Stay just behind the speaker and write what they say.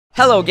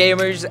Hello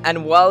gamers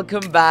and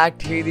welcome back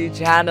to the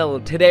channel.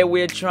 Today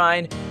we're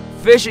trying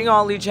fishing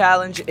only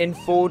challenge in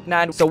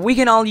Fortnite. So we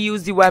can all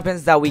use the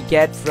weapons that we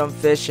get from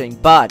fishing,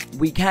 but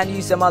we can't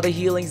use some other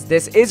healings.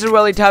 This is a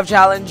really tough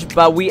challenge,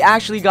 but we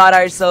actually got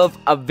ourselves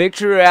a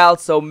victory royale.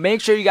 So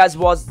make sure you guys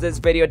watch this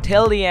video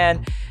till the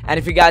end. And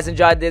if you guys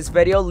enjoyed this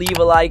video, leave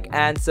a like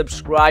and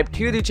subscribe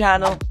to the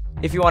channel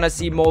if you want to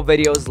see more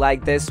videos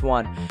like this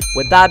one.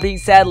 With that being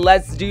said,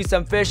 let's do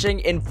some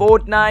fishing in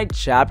Fortnite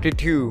Chapter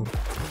 2.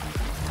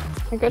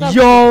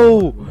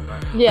 Yo!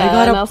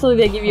 Yeah, and also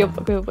they give you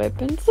good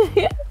weapons.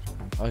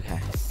 Okay,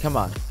 come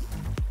on.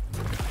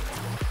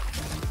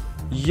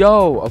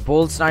 Yo, a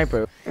bold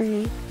sniper.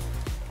 Okay,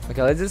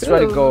 let's just try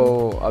to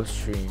go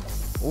upstream.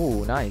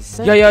 Ooh, nice.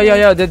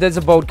 Yo, there's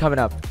a boat coming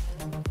up.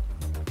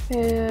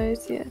 Yeah, I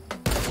see it.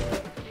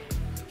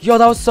 Yo,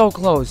 that was so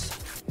close.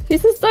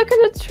 He's stuck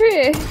in a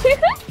tree.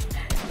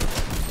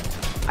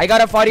 I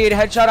got a 48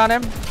 headshot on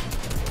him.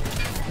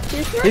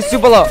 He's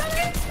super low.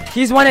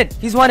 He's won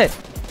it.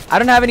 I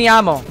don't have any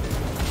ammo.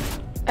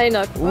 I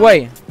know.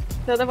 Wait.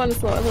 The other one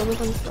is low.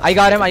 I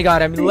got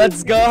him.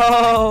 Let's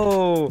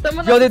go.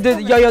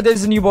 Yo,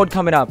 there's a new boat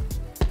coming up.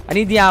 I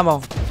need the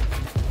ammo.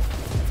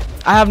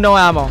 I have no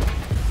ammo.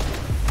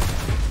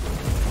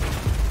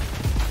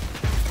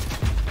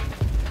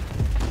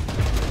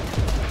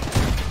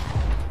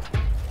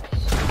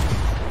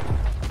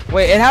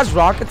 Wait, it has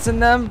rockets in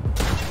them?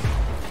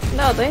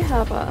 No, they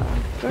have a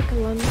rocket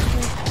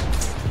launcher.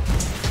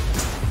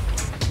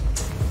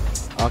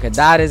 Okay,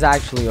 that is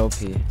actually OP.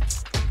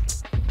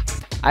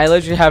 I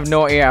literally have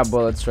no air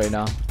bullets right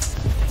now.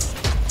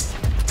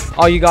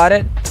 Oh, you got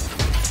it?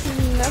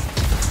 Nope.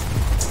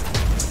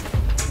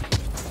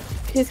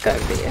 He's going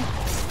for you.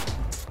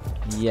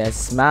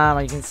 Yes, ma'am.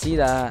 I can see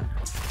that.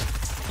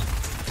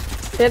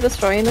 They're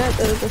destroying it.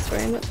 They're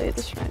destroying it.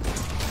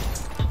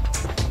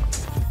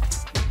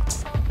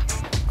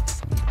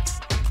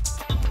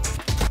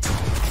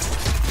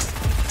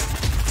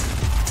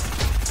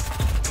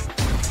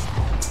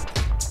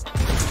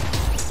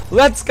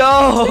 Let's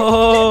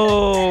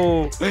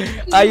go!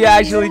 Are you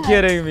actually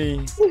kidding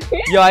me?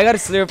 Yo, I got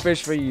a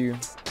fish for you.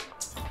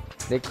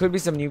 There could be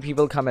some new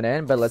people coming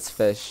in, but let's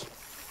fish.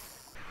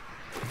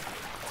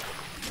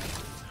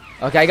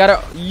 Okay, I got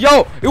a...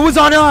 Yo! It was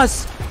on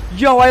us!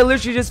 Yo, I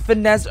literally just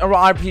finessed a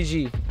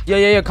RPG.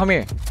 Yo, come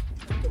here.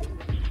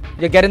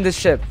 Yo, get in this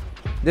ship.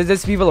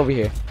 There's people over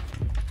here.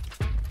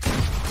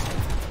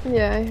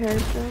 Yeah, I heard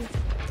that.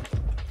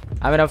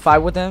 I'm in a fight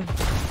with them.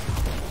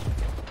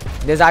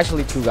 There's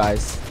actually two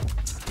guys.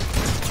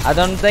 I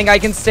don't think I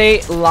can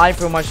stay alive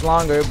for much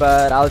longer,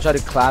 but I'll try to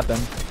clap him.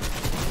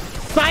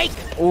 Spike!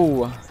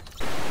 Ooh.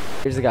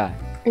 Here's the guy.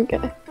 Okay.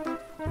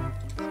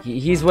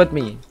 He's with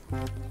me.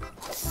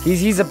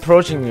 He's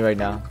approaching me right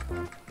now.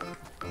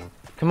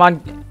 Come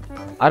on.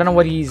 I don't know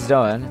what he's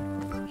doing.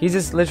 He's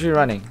just literally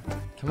running.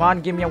 Come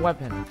on, give me a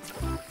weapon.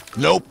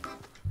 Nope.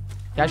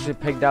 He actually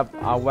picked up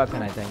our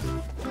weapon, I think.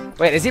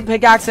 Wait, is he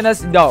pickaxing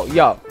us? No,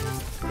 yo.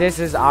 This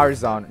is our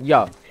zone.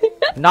 Yo.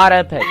 Not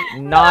epic.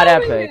 Not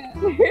epic.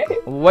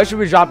 What should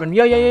we drop him?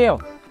 Yo.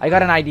 I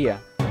got an idea.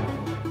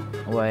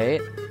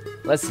 Wait.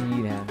 Let's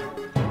eat him.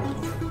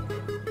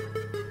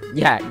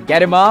 Yeah,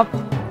 get him up.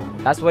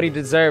 That's what he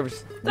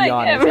deserves, to be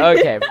honest.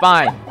 Okay,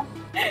 fine.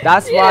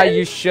 That's why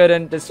you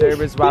shouldn't disturb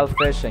us while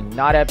fishing.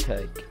 Not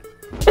epic.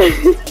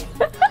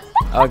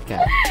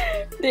 Okay.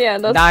 Yeah,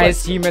 that's now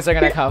his teammates are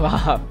gonna come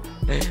up.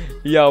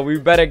 Yo, we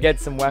better get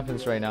some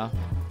weapons right now.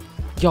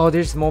 Yo,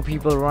 there's more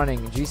people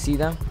running. Did you see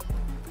them?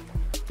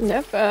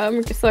 Yep,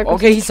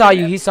 okay, he saw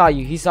you.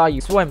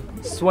 Swim.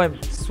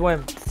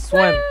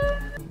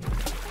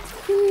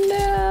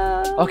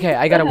 No. Okay,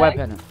 I got a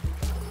weapon.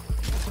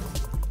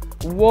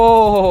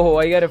 Whoa,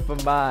 I got a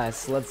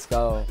FAMAS. Let's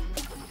go.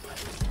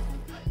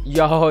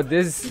 Yo,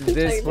 this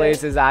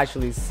place is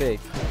actually sick.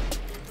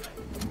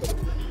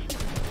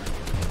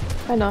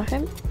 I know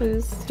him.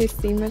 His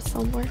team is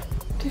somewhere.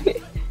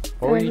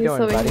 What were you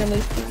doing, buddy?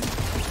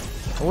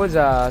 What was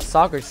a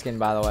soccer skin,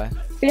 by the way?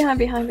 Behind.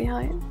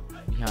 Behind?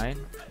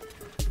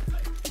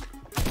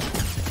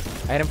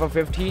 I hit him for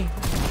 50.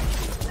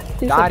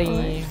 Got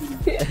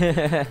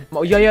him.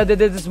 Oh, yeah,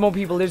 there's more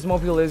people. There's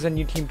a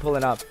new team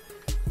pulling up.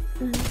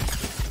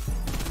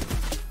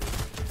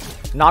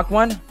 Knock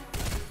one.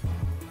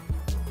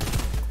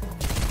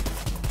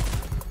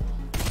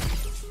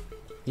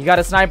 You got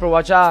a sniper,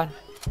 watch out.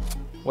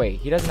 Wait,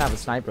 he doesn't have a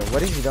sniper.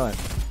 What is he doing?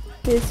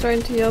 He's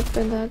trying to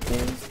open that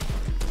thing.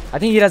 I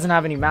think he doesn't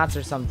have any mats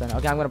or something.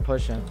 Okay, I'm gonna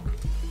push him.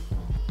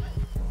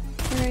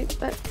 Alright,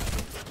 but...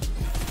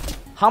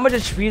 How much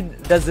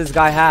HP does this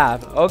guy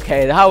have?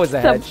 Okay, that was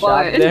a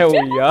headshot. There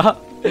we go.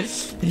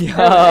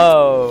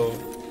 Yo.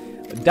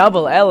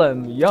 Double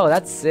LM. Yo,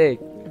 that's sick.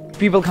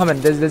 People coming.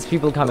 There's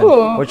people coming.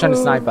 We're trying to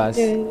snipe us.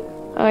 Yeah.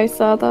 I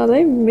saw that.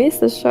 I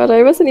missed the shot.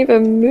 I wasn't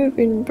even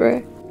moving,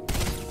 bro.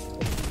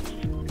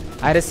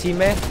 I had a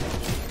teammate.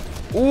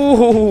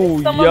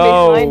 Ooh,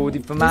 yo. The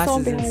FAMAS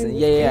is insane.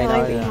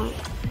 Yeah,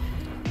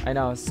 I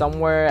know.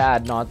 Somewhere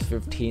at not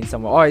 15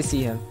 somewhere. Oh, I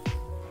see him.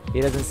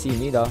 He doesn't see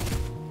me though.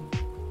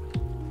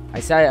 I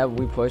said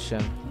we push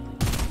him.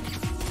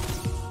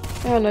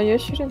 Oh no, you're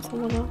shooting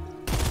someone else.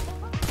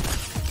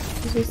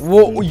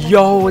 Whoa,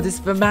 yo, this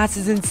FAMAS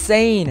is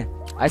insane.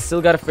 I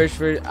still got a fish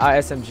for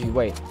SMG.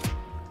 Wait.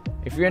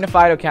 If you're in a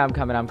fight, okay, I'm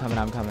coming.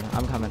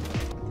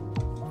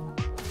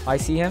 I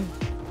see him.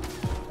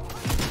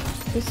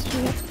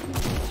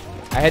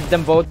 I hit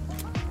them both.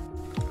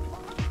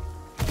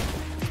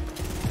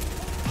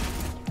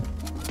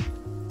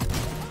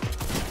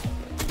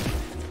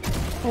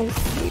 I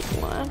see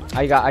one.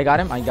 I got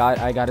him. I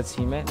got his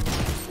teammate.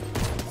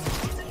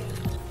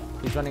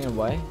 He's running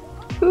away.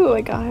 Ooh,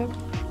 I got him.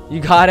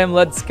 You got him.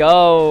 Let's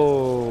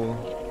go.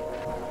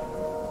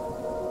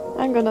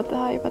 I'm gonna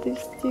die by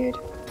this dude.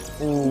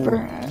 Ooh,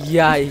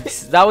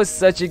 yikes. That was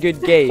such a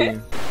good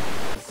game.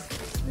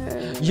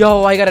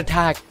 Yo, I got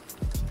attacked.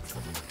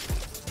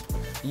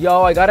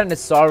 Yo, I got an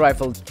assault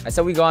rifle. I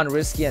said we go on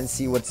risky and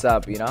see what's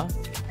up, you know?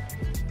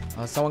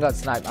 Oh, someone got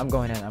sniped. I'm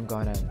going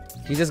in.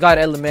 He just got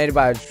eliminated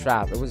by a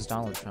trap. It was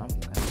Donald Trump.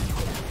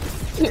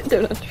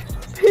 Donald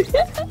Trump.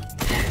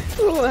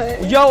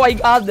 What? Yo, I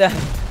got them.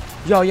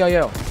 Yo.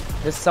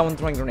 There's someone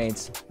throwing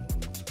grenades.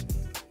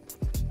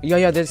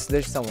 Yo,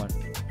 there's someone.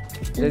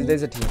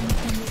 There's a team.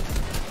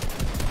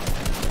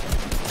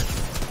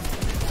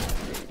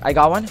 I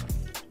got one.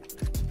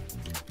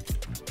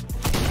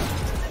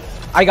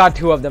 I got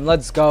two of them.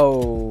 Let's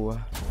go.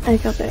 I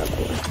got the other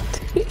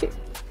one.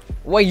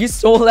 Wait, you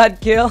stole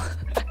that kill?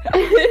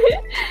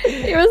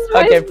 It was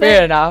my okay,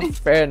 thing.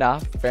 fair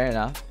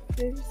enough.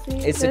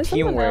 It's a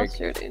teamwork.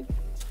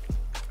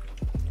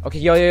 Okay,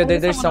 yo,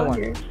 there's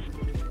someone.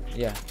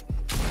 Yeah.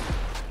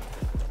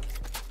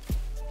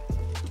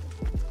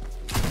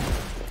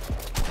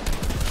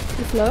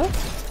 He's low?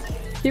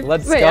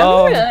 Let's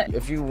go.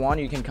 If you want,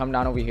 you can come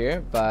down over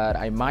here, but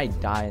I might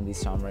die in this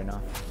storm right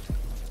now.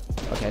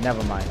 Okay,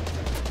 never mind.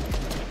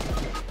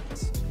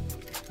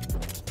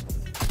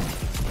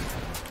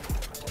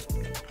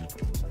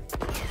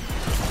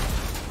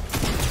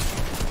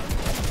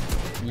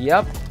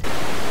 Yep.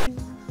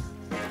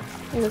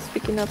 I was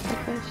picking up the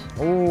fish.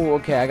 Oh,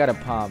 okay, I got a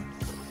pump.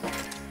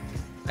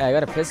 Hey, I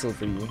got a pistol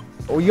for you.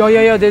 Oh,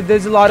 yo,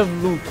 there's a lot of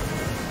loot.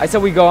 I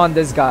said we go on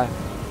this guy.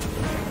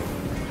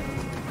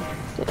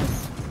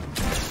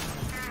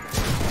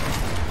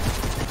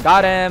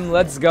 Got him.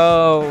 Let's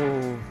go.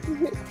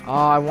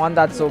 Oh, I want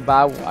that so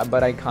bad,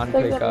 but I can't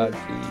pick up.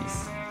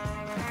 Jeez.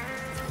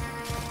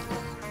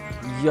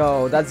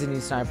 Yo, that's a new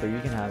sniper. You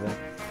can have it.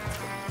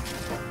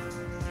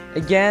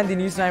 Again, the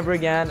new sniper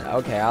again.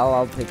 Okay,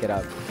 I'll pick it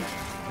up.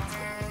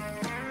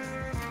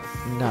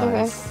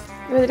 Nice.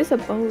 Okay. Wait, there's a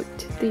boat.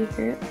 Do you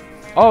hear it?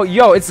 Oh,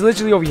 yo, it's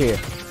literally over here.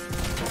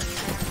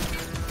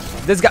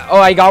 This guy. Oh,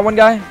 I got one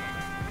guy.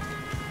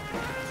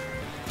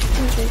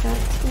 Okay, got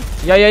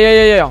you.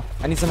 Yeah.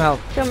 I need some help.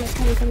 Coming.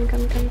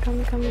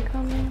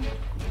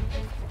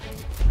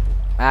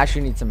 I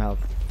actually need some help.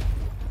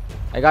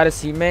 I got a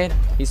teammate.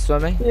 He's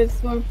swimming.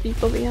 There's more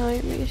people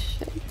behind me.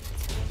 Shit.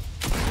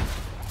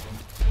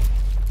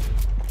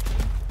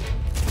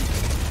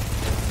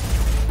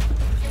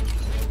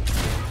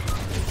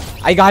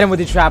 I got him with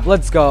the trap.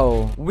 Let's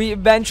go. We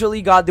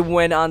eventually got the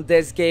win on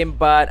this game,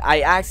 but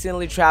I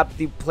accidentally trapped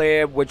the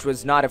player, which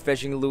was not a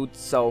fishing loot,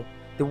 so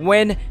the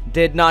win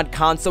did not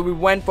count. So we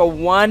went for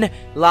one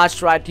last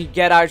try to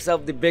get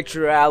ourselves the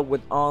victory royale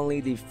with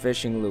only the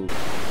fishing loot.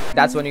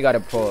 That's when you gotta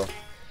pull.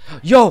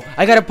 Yo,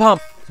 I got a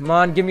pump. Come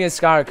on, give me a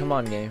scar. Come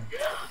on, game.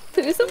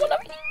 There's someone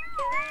up here.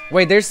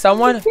 Wait, there's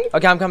someone?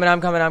 Okay, I'm coming.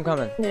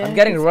 Yeah, I'm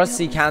getting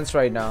rusty cans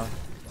right now.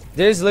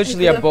 There's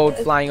literally a boat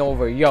flying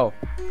over. Yo.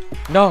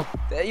 No.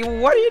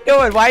 What are you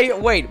doing? Why?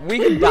 Wait, we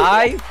can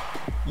die?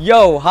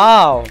 Yo,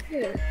 how?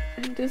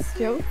 I'm just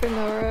joking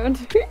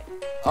around.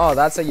 Oh,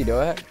 that's how you do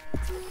it?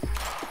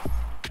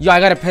 Yo, I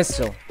got a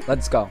pistol.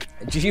 Let's go.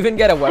 Did you even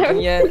get a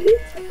weapon yet?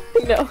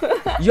 No.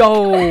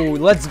 Yo,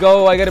 let's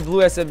go. I got a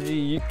blue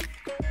SMG.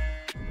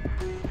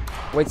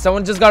 Wait,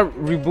 someone just got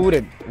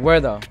rebooted.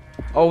 Where though?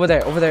 Over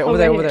there.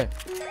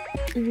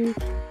 Mm-hmm.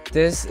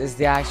 This is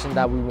the action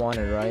that we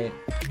wanted, right?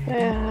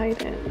 Yeah,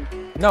 hide it.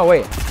 No,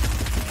 wait.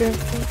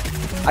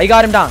 Careful. I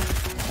got him down.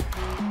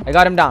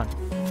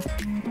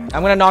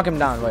 I'm gonna knock him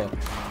down. Wait.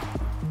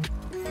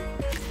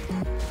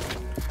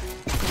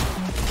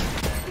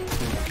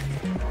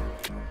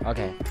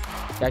 Okay.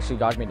 He actually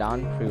got me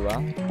down pretty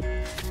well.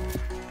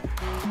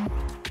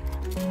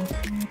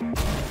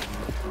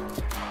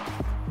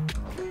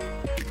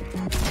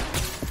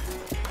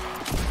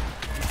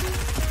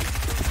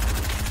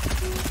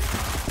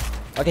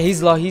 Okay,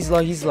 he's low.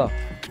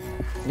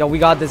 Yo, we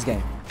got this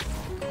game.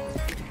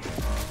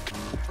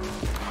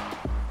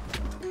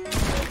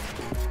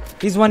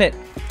 He's won it.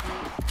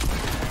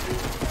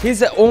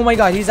 Oh my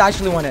god, he's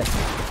actually won it.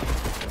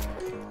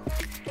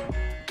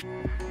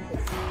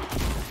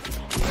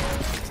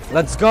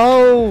 Let's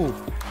go.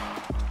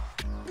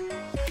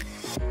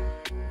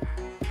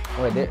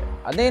 Wait,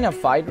 are they in a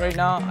fight right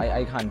now?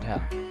 I can't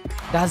tell.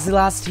 That's the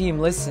last team.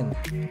 Listen,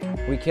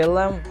 we kill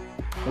them,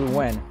 we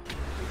win.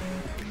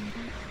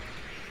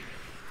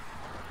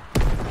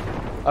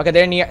 Okay,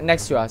 they're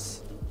next to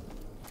us.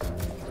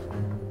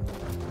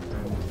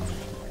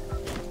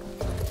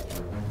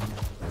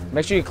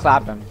 Make sure you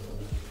clap him.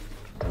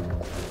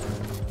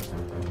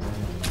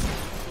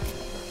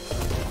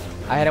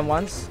 I hit him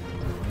once.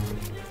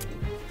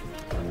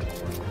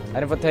 I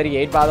hit him for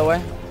 38, by the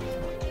way.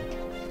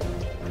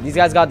 These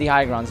guys got the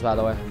high grounds, by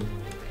the way.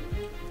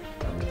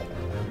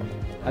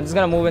 I'm just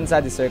gonna move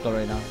inside the circle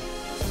right now.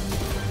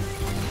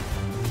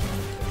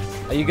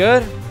 Are you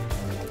good?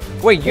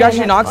 Wait, you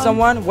actually knocked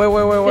someone? Wait.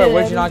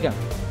 Where'd you knock him?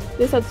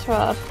 There's a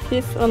trap.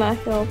 He's when I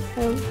killed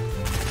him.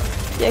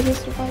 Yeah,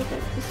 he's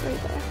reviving. He's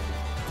right there.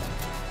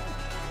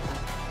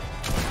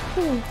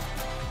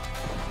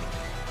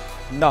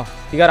 No,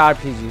 he got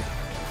RPG.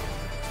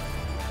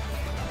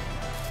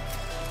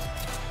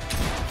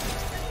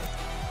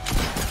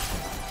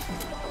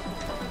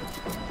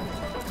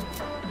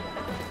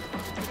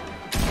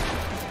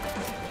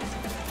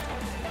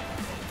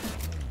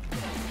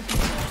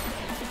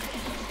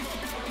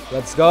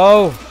 Let's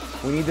go.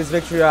 We need this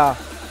victory.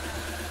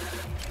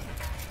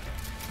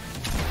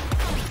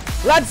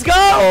 Let's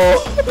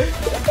go.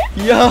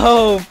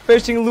 Yo,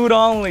 fishing loot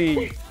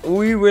only.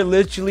 We were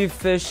literally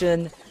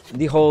fishing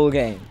the whole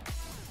game.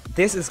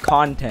 This is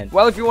content.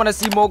 Well, if you want to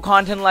see more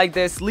content like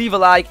this, leave a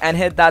like and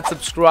hit that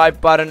subscribe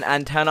button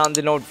and turn on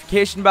the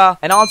notification bell.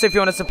 And also, if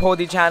you want to support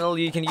the channel,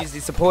 you can use the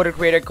supporter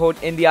creator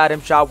code in the item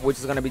shop, which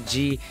is going to be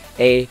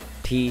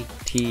GATTU.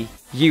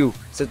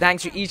 So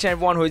thanks to each and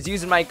everyone who is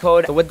using my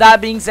code. So with that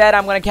being said,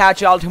 I'm going to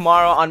catch y'all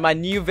tomorrow on my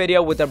new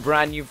video with a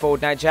brand new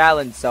Fortnite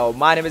challenge. So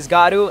my name is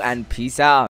Gattu and peace out.